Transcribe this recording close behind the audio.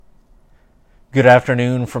Good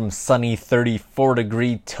afternoon from sunny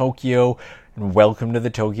 34-degree Tokyo, and welcome to the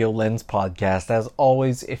Tokyo Lens Podcast. As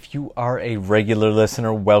always, if you are a regular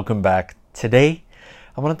listener, welcome back. Today,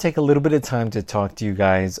 I want to take a little bit of time to talk to you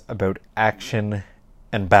guys about action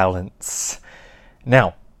and balance.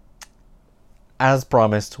 Now, as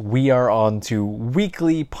promised, we are on to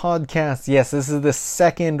weekly podcasts. Yes, this is the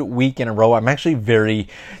second week in a row. I'm actually very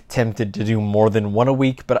tempted to do more than one a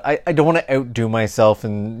week, but I don't want to outdo myself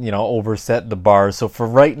and, overset the bar. So for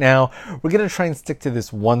right now, we're going to try and stick to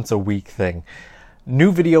this once a week thing.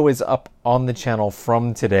 New video is up on the channel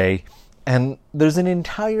from today, and there's an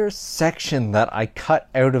entire section that I cut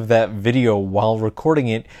out of that video while recording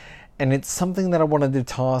it, and it's something that I wanted to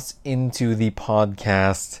toss into the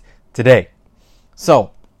podcast today.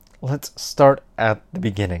 So, let's start at the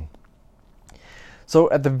beginning.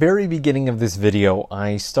 So, at the very beginning of this video,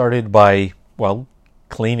 I started by,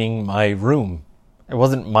 cleaning my room. It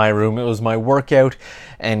wasn't my room, it was my workout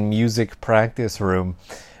and music practice room.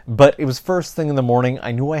 But it was first thing in the morning.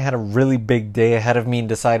 I knew I had a really big day ahead of me and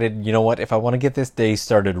decided, you know what, if I want to get this day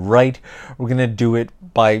started right, we're going to do it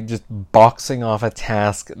by just boxing off a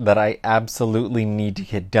task that I absolutely need to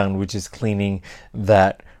get done, which is cleaning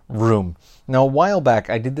that room. Now, a while back,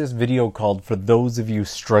 I did this video called For Those of You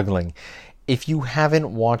Struggling. If you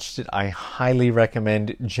haven't watched it, I highly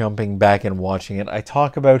recommend jumping back and watching it. I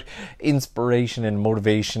talk about inspiration and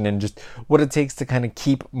motivation and just what it takes to kind of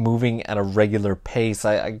keep moving at a regular pace.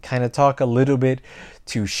 I kind of talk a little bit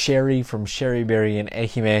to Sherry from Sherry Berry and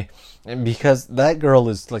Ehime, because that girl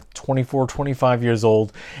is like 24, 25 years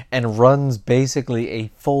old and runs basically a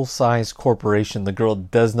full-size corporation. The girl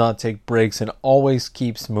does not take breaks and always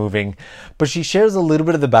keeps moving. But she shares a little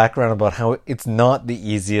bit of the background about how it's not the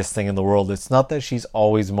easiest thing in the world. It's not that she's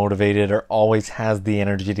always motivated or always has the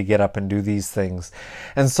energy to get up and do these things.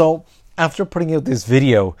 And so, after putting out this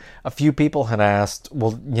video, a few people had asked,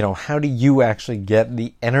 how do you actually get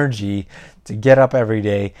the energy to get up every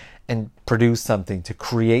day and produce something, to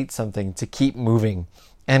create something, to keep moving?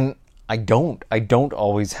 And I don't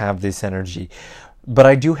always have this energy, but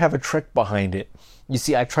I do have a trick behind it. You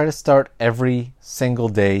see, I try to start every single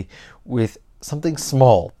day with something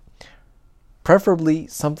small, preferably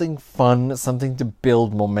something fun, something to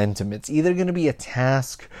build momentum. It's either going to be a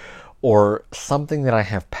task or something that I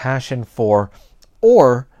have passion for,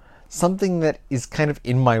 or something that is kind of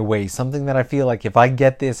in my way, something that I feel like if I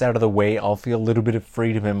get this out of the way, I'll feel a little bit of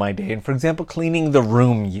freedom in my day. And for example, cleaning the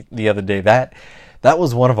room the other day, that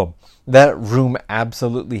was one of them. That room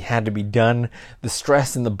absolutely had to be done. The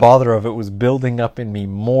stress and the bother of it was building up in me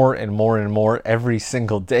more and more and more every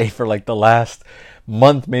single day for like the last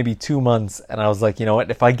month, maybe 2 months. And I was like, you know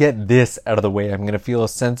what, if I get this out of the way, I'm going to feel a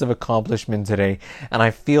sense of accomplishment today, and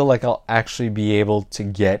I feel like I'll actually be able to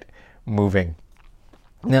get moving.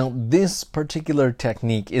 Now, this particular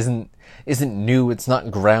technique isn't new, it's not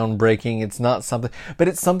groundbreaking, it's not something, but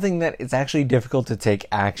it's something that it's actually difficult to take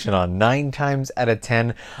action on. 9 times out of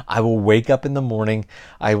 10, I will wake up in the morning,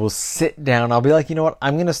 I will sit down, I'll be like, you know what,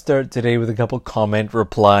 I'm going to start today with a couple comment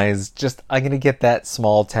replies, I'm going to get that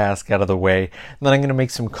small task out of the way, and then I'm going to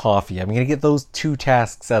make some coffee. I'm going to get those 2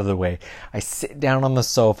 tasks out of the way. I sit down on the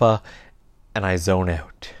sofa, and I zone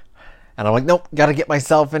out. And I'm like, nope, gotta get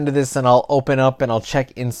myself into this, and I'll open up and I'll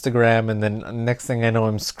check Instagram, and then next thing I know,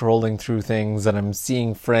 I'm scrolling through things and I'm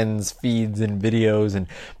seeing friends' feeds and videos, and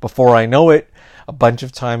before I know it, a bunch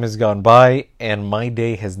of time has gone by and my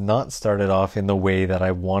day has not started off in the way that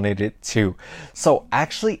I wanted it to. So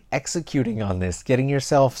actually executing on this, getting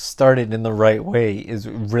yourself started in the right way is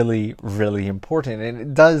really, really important, and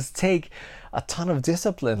it does take a ton of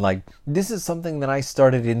discipline. Like, this is something that I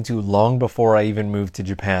started into long before I even moved to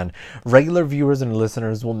Japan. Regular viewers and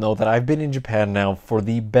listeners will know that I've been in Japan now for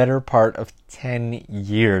the better part of 10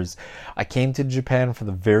 years. I came to Japan for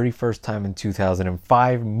the very first time in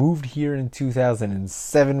 2005, moved here in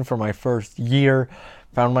 2007 for my first year,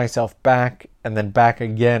 found myself back, and then back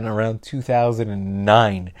again around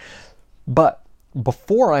 2009. But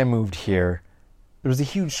before I moved here, there was a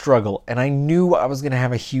huge struggle, and I knew I was going to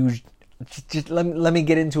have a huge... let me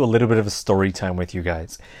get into a little bit of a story time with you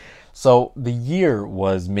guys. So the year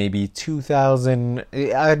was maybe 2000.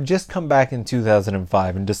 I had just come back in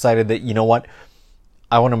 2005 and decided that, you know what,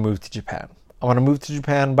 I want to move to Japan. I want to move to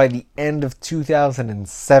Japan by the end of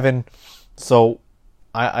 2007. So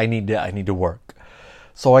I need to work.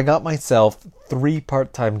 So I got myself 3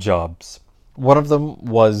 part-time jobs. One of them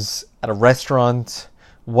was at a restaurant.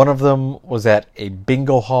 One of them was at a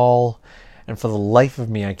bingo hall. And for the life of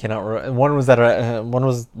me, I cannot. One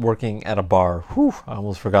was working at a bar. Whew, I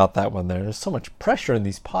almost forgot that one there. There's so much pressure in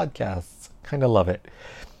these podcasts. Kind of love it.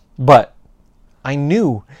 But I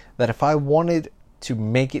knew that if I wanted to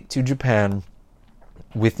make it to Japan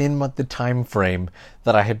within the time frame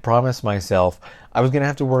that I had promised myself, I was going to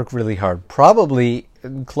have to work really hard, probably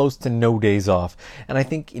close to no days off. And I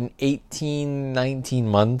think in 18, 19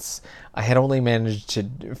 months, I had only managed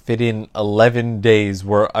to fit in 11 days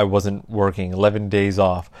where I wasn't working, 11 days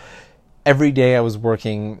off. Every day I was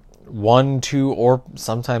working 1, 2, or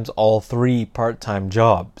sometimes all 3 part-time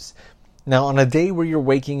jobs. Now, on a day where you're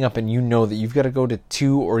waking up and you know that you've got to go to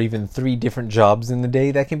 2 or even 3 different jobs in the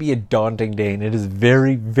day, that can be a daunting day, and it is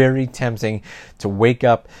very, very tempting to wake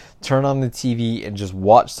up, turn on the TV, and just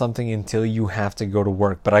watch something until you have to go to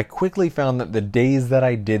work. But I quickly found that the days that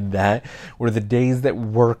I did that were the days that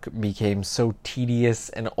work became so tedious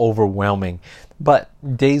and overwhelming. But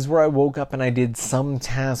days where I woke up and I did some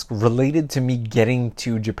task related to me getting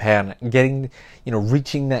to Japan,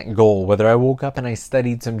 reaching that goal, whether I woke up and I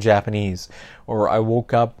studied some Japanese, or I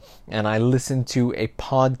woke up and I listened to a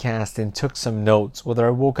podcast and took some notes, whether I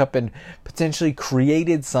woke up and potentially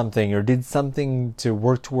created something or did something to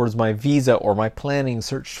work towards my visa or my planning,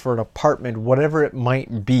 searched for an apartment, whatever it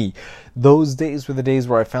might be. Those days were the days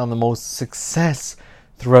where I found the most success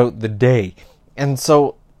throughout the day. And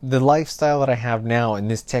so the lifestyle that I have now and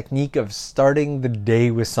this technique of starting the day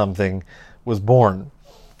with something was born.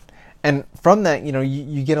 And from that,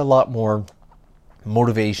 you get a lot more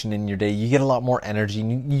motivation in your day. You get a lot more energy.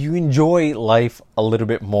 You enjoy life a little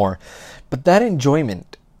bit more. But that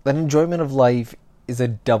enjoyment of life is a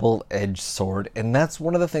double-edged sword. And that's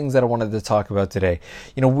one of the things that I wanted to talk about today.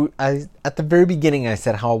 At the very beginning, I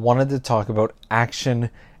said how I wanted to talk about action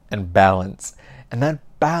and balance. And that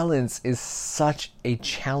balance is such a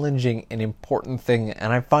challenging and important thing.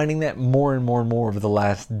 And I'm finding that more and more and more over the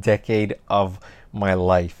last decade of my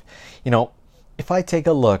life. If I take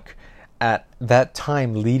a look at that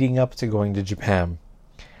time leading up to going to Japan,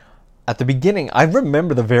 at the beginning, I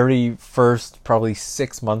remember the very first probably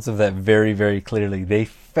 6 months of that very, very clearly. They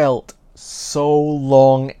felt so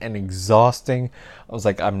long and exhausting. I was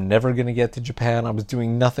like, I'm never going to get to Japan. I was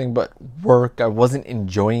doing nothing but work. I wasn't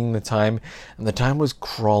enjoying the time, and the time was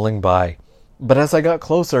crawling by. But as I got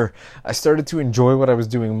closer, I started to enjoy what I was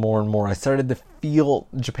doing more and more. I started to feel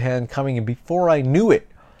Japan coming, and before I knew it,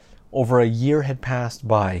 over a year had passed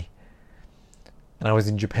by, and I was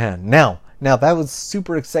in Japan. Now that was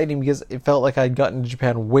super exciting because it felt like I'd gotten to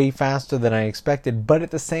Japan way faster than I expected. But at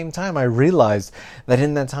the same time, I realized that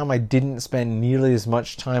in that time, I didn't spend nearly as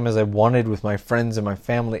much time as I wanted with my friends and my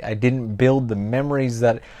family. I didn't build the memories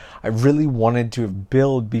that I really wanted to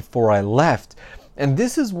build before I left. And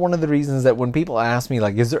this is one of the reasons that when people ask me,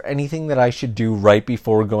 like, is there anything that I should do right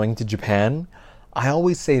before going to Japan? I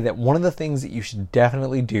always say that one of the things that you should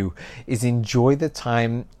definitely do is enjoy the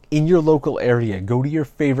time in your local area. Go to your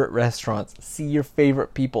favorite restaurants, see your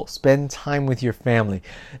favorite people, spend time with your family.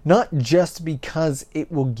 Not just because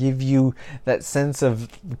it will give you that sense of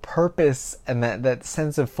purpose and that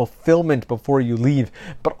sense of fulfillment before you leave,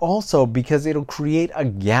 but also because it'll create a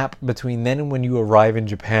gap between then and when you arrive in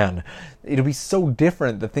Japan. It'll be so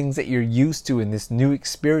different, the things that you're used to in this new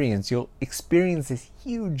experience. You'll experience this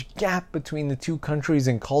huge gap between the two countries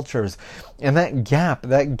and cultures. And that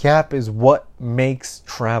gap is what makes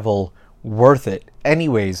travel worth it.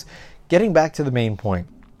 Anyways, getting back to the main point.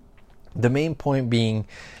 The main point being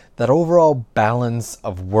that overall balance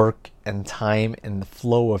of work and time and the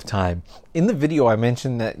flow of time. In the video, I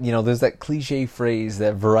mentioned that, there's that cliche phrase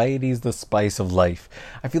that variety is the spice of life.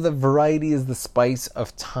 I feel that variety is the spice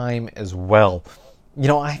of time as well.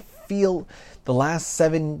 I feel the last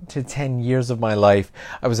 7 to 10 years of my life,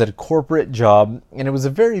 I was at a corporate job, and it was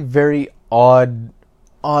a very, very odd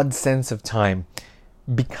sense of time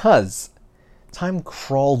because time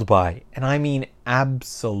crawled by, and I mean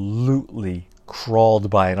absolutely crawled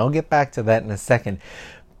by, and I'll get back to that in a second.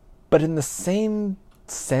 But in the same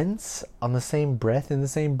sense, in the same breath,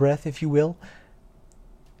 if you will,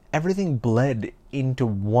 everything bled into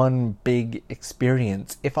one big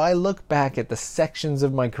experience. If I look back at the sections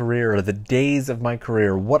of my career or the days of my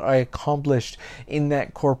career, what I accomplished in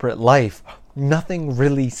that corporate life, nothing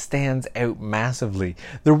really stands out massively.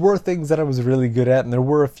 There were things that I was really good at, and there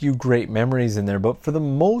were a few great memories in there, but for the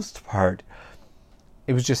most part,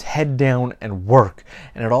 it was just head down and work,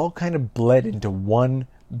 and it all kind of bled into one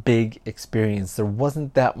big experience. There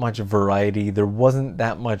wasn't that much variety. There wasn't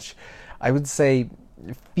that much, I would say,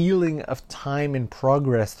 feeling of time and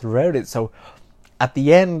progress throughout it. So at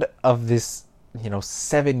the end of this,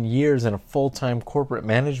 7 years in a full-time corporate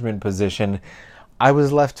management position, I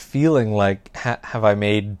was left feeling like, have I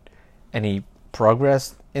made any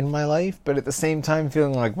progress in my life? But at the same time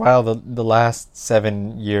feeling like, wow, the last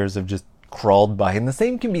 7 years have just crawled by. And the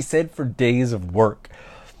same can be said for days of work.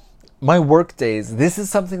 My work days, this is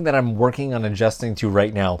something that I'm working on adjusting to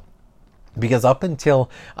right now. Because up until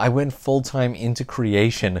I went full-time into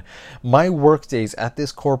creation, my work days at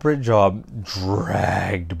this corporate job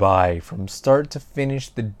dragged by. From start to finish,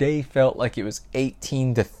 the day felt like it was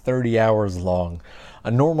 18 to 30 hours long. A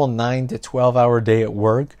normal 9 to 12 hour day at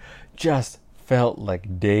work just felt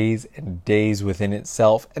like days and days within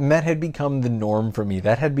itself, and that had become the norm for me.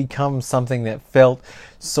 That had become something that felt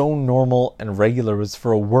so normal and regular, was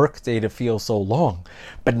for a work day to feel so long.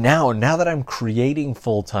 But now that I'm creating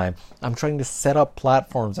full time, I'm trying to set up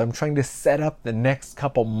platforms. I'm trying to set up the next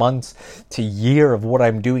couple months to year of what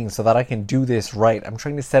I'm doing so that I can do this right. I'm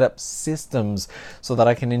trying to set up systems so that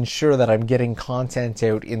I can ensure that I'm getting content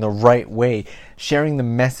out in the right way, sharing the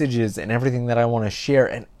messages and everything that I want to share.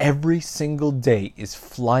 And every single day is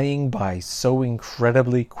flying by so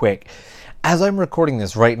incredibly quick. As I'm recording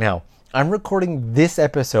this right now, I'm recording this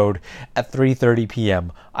episode at 3:30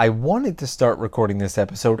 p.m. I wanted to start recording this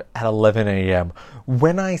episode at 11 a.m.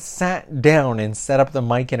 When I sat down and set up the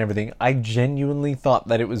mic and everything, I genuinely thought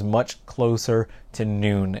that it was much closer to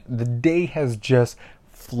noon. The day has just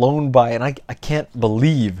flown by, and I can't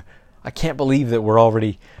believe that we're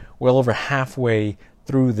already well over halfway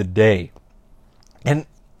through the day. And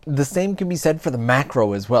the same can be said for the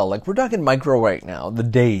macro as well. Like, we're talking micro right now, the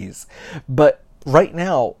days. But right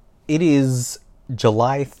now, it is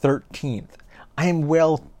July 13th. I am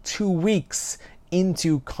well 2 weeks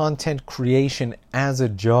into content creation as a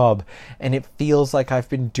job, and it feels like I've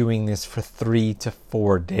been doing this for 3 to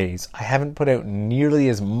 4 days. I haven't put out nearly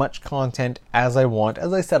as much content as I want.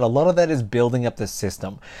 As I said, a lot of that is building up the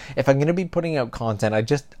system. If I'm going to be putting out content,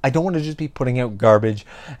 I don't want to just be putting out garbage,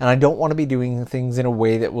 and I don't want to be doing things in a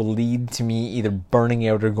way that will lead to me either burning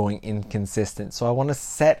out or going inconsistent. So I want to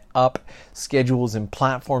set up schedules and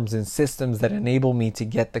platforms and systems that enable me to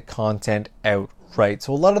get the content out right.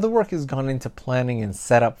 So a lot of the work has gone into planning and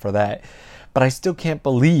setup for that. But I still can't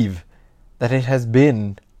believe that it has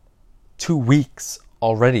been 2 weeks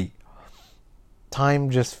already. Time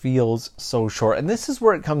just feels so short. And this is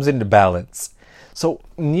where it comes into balance. So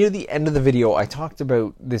near the end of the video, I talked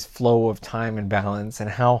about this flow of time and balance and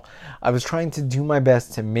how I was trying to do my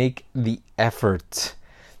best to make the effort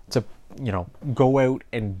to, go out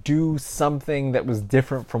and do something that was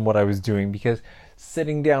different from what I was doing, because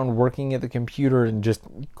sitting down, working at the computer and just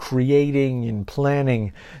creating and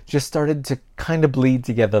planning just started to kind of bleed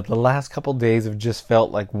together. The last couple days have just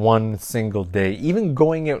felt like one single day. Even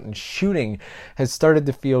going out and shooting has started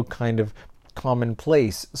to feel kind of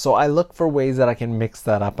commonplace. So I look for ways that I can mix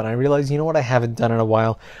that up, and I realize, what I haven't done in a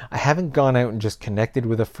while? I haven't gone out and just connected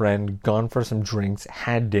with a friend, gone for some drinks,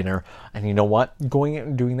 had dinner, and you know what? Going out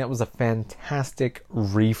and doing that was a fantastic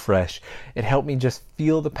refresh. It helped me just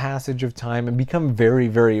feel the passage of time and become very,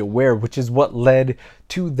 very aware, which is what led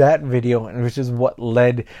to that video, and which is what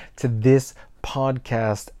led to this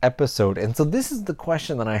podcast episode. And so this is the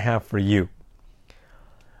question that I have for you.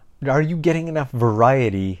 Are you getting enough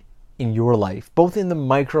variety in your life, both in the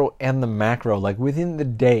micro and the macro? Like, within the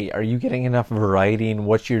day, are you getting enough variety in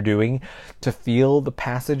what you're doing to feel the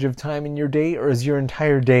passage of time in your day? Or is your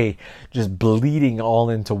entire day just bleeding all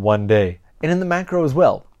into one day? And in the macro as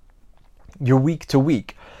well, your week to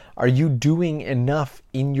week, are you doing enough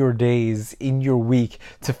in your days, in your week,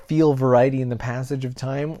 to feel variety in the passage of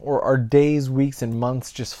time? Or are days, weeks, and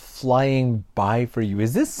months just flying by for you?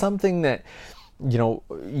 Is this something that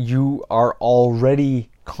you are already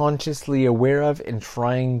consciously aware of and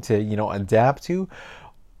trying to, adapt to?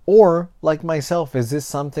 Or, like myself, is this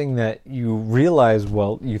something that you realize,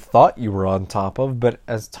 you thought you were on top of, but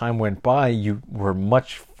as time went by, you were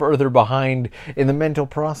much further behind in the mental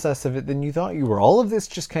process of it than you thought you were? All of this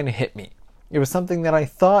just kind of hit me. It was something that I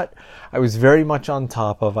thought I was very much on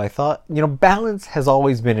top of. I thought, balance has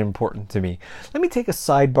always been important to me. Let me take a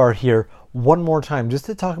sidebar here one more time just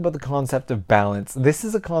to talk about the concept of balance. This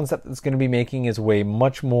is a concept that's going to be making its way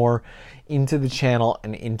much more into the channel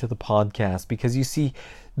and into the podcast, because you see,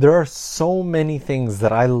 there are so many things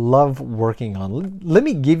that I love working on. Let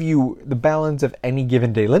me give you the balance of any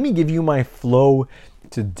given day. Let me give you my flow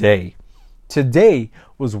today. Today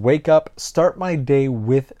was wake up, start my day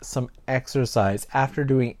with some exercise. After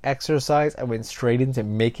doing exercise, I went straight into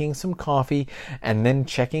making some coffee and then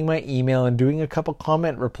checking my email and doing a couple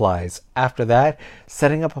comment replies. After that,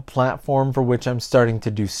 setting up a platform for which I'm starting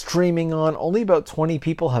to do streaming on. Only about 20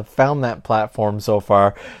 people have found that platform so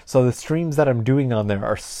far, so the streams that I'm doing on there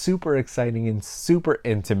are super exciting and super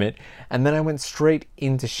intimate. And then I went straight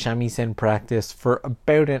into shamisen practice for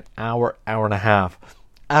about an hour, hour and a half.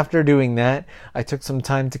 after doing that, I took some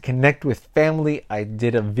time to connect with family. I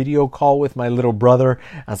did a video call with my little brother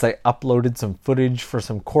as I uploaded some footage for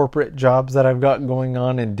some corporate jobs that I've got going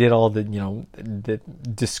on and did all the, the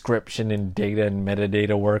description and data and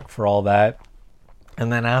metadata work for all that.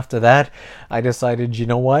 And then after that, I decided, you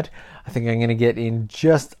know what? I think I'm going to get in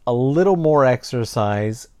just a little more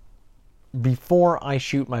exercise before I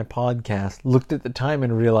shoot my podcast. Looked at the time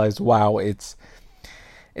and realized, wow, it's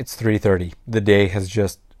 3:30. The day has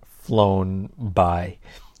just flown by.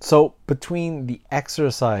 So between the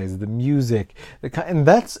exercise, the music, and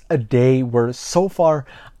that's a day where so far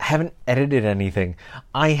I haven't edited anything.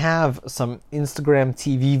 I have some Instagram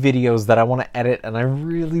TV videos that I want to edit, and I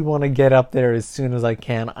really want to get up there as soon as I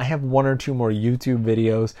can. I have 1 or 2 more YouTube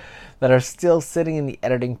videos that are still sitting in the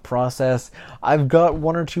editing process. I've got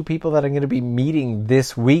 1 or 2 people that I'm going to be meeting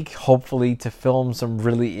this week, hopefully to film some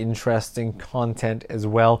really interesting content as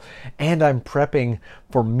well. And I'm prepping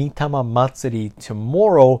for Mitama Matsuri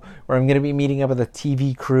tomorrow, where I'm going to be meeting up with the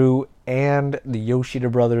TV crew and the Yoshida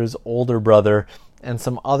brothers' older brother and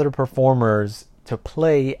some other performers to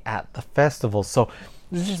play at the festival. So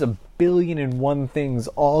there's just a billion and one things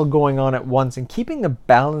all going on at once, and keeping the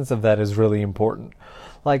balance of that is really important.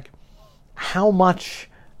 Like, how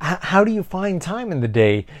do you find time in the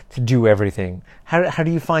day to do everything? How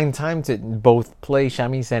do you find time to both play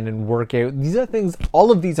shamisen and work out? These are things,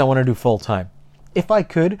 all of these I want to do full time. If I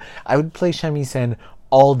could, I would play shamisen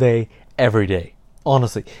all day, every day.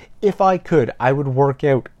 Honestly, if I could, I would work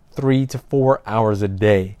out 3 to 4 hours a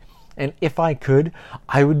day. And if I could,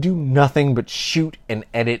 I would do nothing but shoot and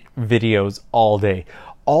edit videos all day.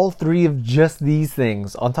 All 3 of just these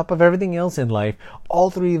things, on top of everything else in life, all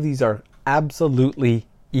 3 of these are absolutely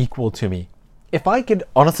equal to me. If I could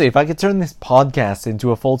turn this podcast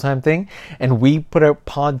into a full-time thing and we put out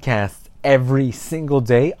podcasts every single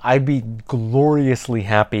day, I'd be gloriously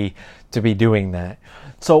happy to be doing that.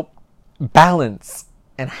 So, balance.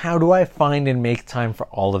 And how do I find and make time for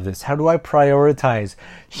all of this? How do I prioritize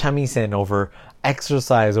shamisen over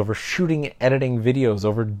exercise, over shooting and editing videos,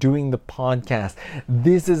 over doing the podcast?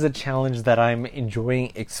 This is a challenge that I'm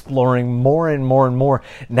enjoying exploring more and more and more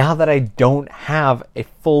now that I don't have a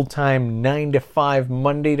full-time 9 to 5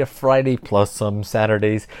 Monday to Friday plus some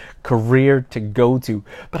Saturdays career to go to.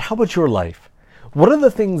 But how about your life? What are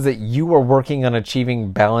the things that you are working on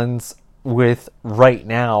achieving balance with right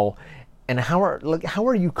now? And how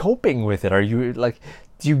are you coping with it? Are you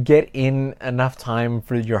do you get in enough time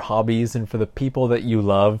for your hobbies and for the people that you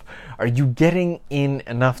love? Are you getting in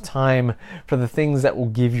enough time for the things that will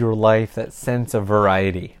give your life that sense of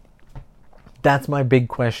variety? That's my big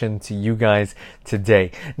question to you guys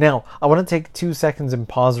today. Now, I want to take 2 seconds and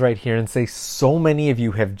pause right here and say so many of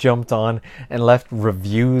you have jumped on and left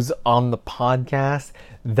reviews on the podcast.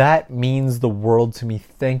 That means the world to me.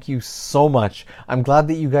 Thank you so much. I'm glad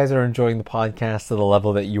that you guys are enjoying the podcast to the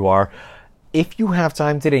level that you are. If you have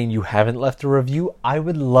time today and you haven't left a review, I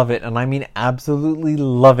would love it, and I mean absolutely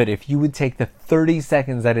love it, if you would take the 30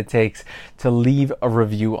 seconds that it takes to leave a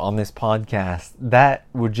review on this podcast. That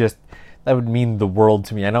would mean the world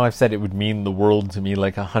to me. I know I've said it would mean the world to me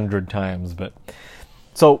like 100 times, but...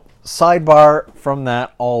 So, sidebar from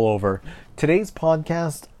that all over. Today's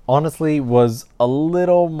podcast, honestly, was a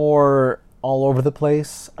little more all over the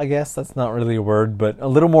place, I guess. That's not really a word, but a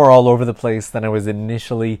little more all over the place than I was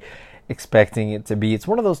initially expecting it to be. It's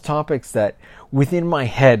one of those topics that within my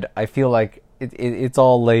head I feel like it's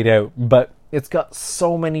all laid out, but it's got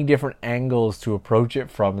so many different angles to approach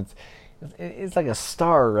it from. It's like a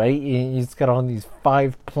star, right? It's got all these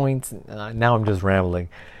 5 points. Now I'm just rambling.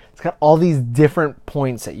 It's got all these different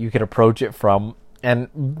points that you could approach it from,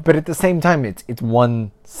 but at the same time it's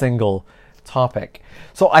one single topic.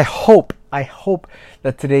 So I hope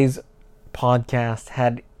that today's podcast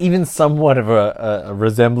had even somewhat of a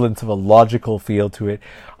resemblance of a logical feel to it.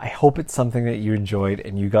 I hope it's something that you enjoyed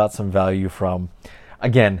and you got some value from.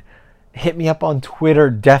 Again, hit me up on Twitter,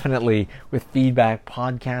 definitely, with feedback,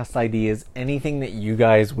 podcast ideas, anything that you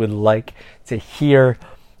guys would like to hear.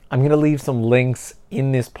 I'm going to leave some links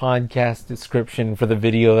in this podcast description for the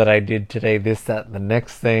video that I did today, this, that, the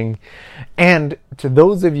next thing. And to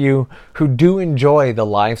those of you who do enjoy the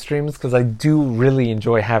live streams, because I do really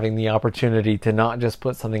enjoy having the opportunity to not just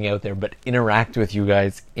put something out there, but interact with you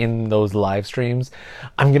guys in those live streams,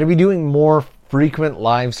 I'm going to be doing more frequent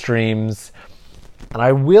live streams. And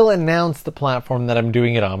I will announce the platform that I'm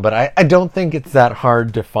doing it on, but I don't think it's that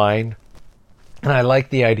hard to find. And I like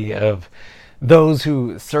the idea of those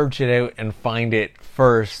who search it out and find it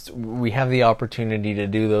first, we have the opportunity to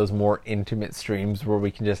do those more intimate streams where we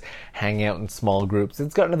can just hang out in small groups.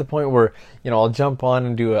 It's gotten to the point where, I'll jump on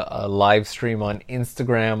and do a live stream on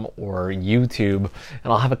Instagram or YouTube,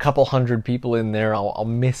 and I'll have a couple hundred people in there. I'll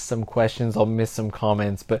miss some questions, I'll miss some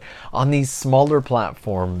comments, but on these smaller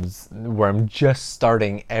platforms where I'm just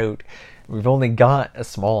starting out, we've only got a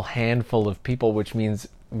small handful of people, which means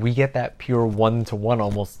we get that pure one-to-one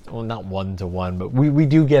almost, well, not one-to-one, but we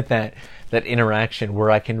do get that interaction where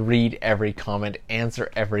I can read every comment, answer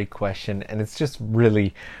every question, and it's just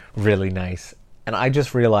really, really nice. And I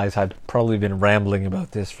just realized I've probably been rambling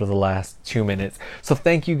about this for the last 2 minutes. So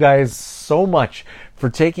thank you guys so much for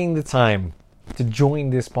taking the time to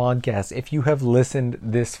join this podcast. If you have listened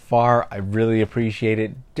this far, I really appreciate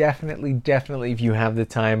it. Definitely, if you have the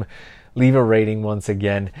time, leave a rating once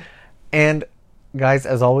again. And guys,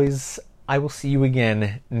 as always, I will see you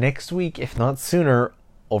again next week, if not sooner,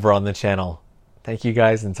 over on the channel. Thank you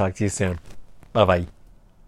guys, and talk to you soon. Bye-bye.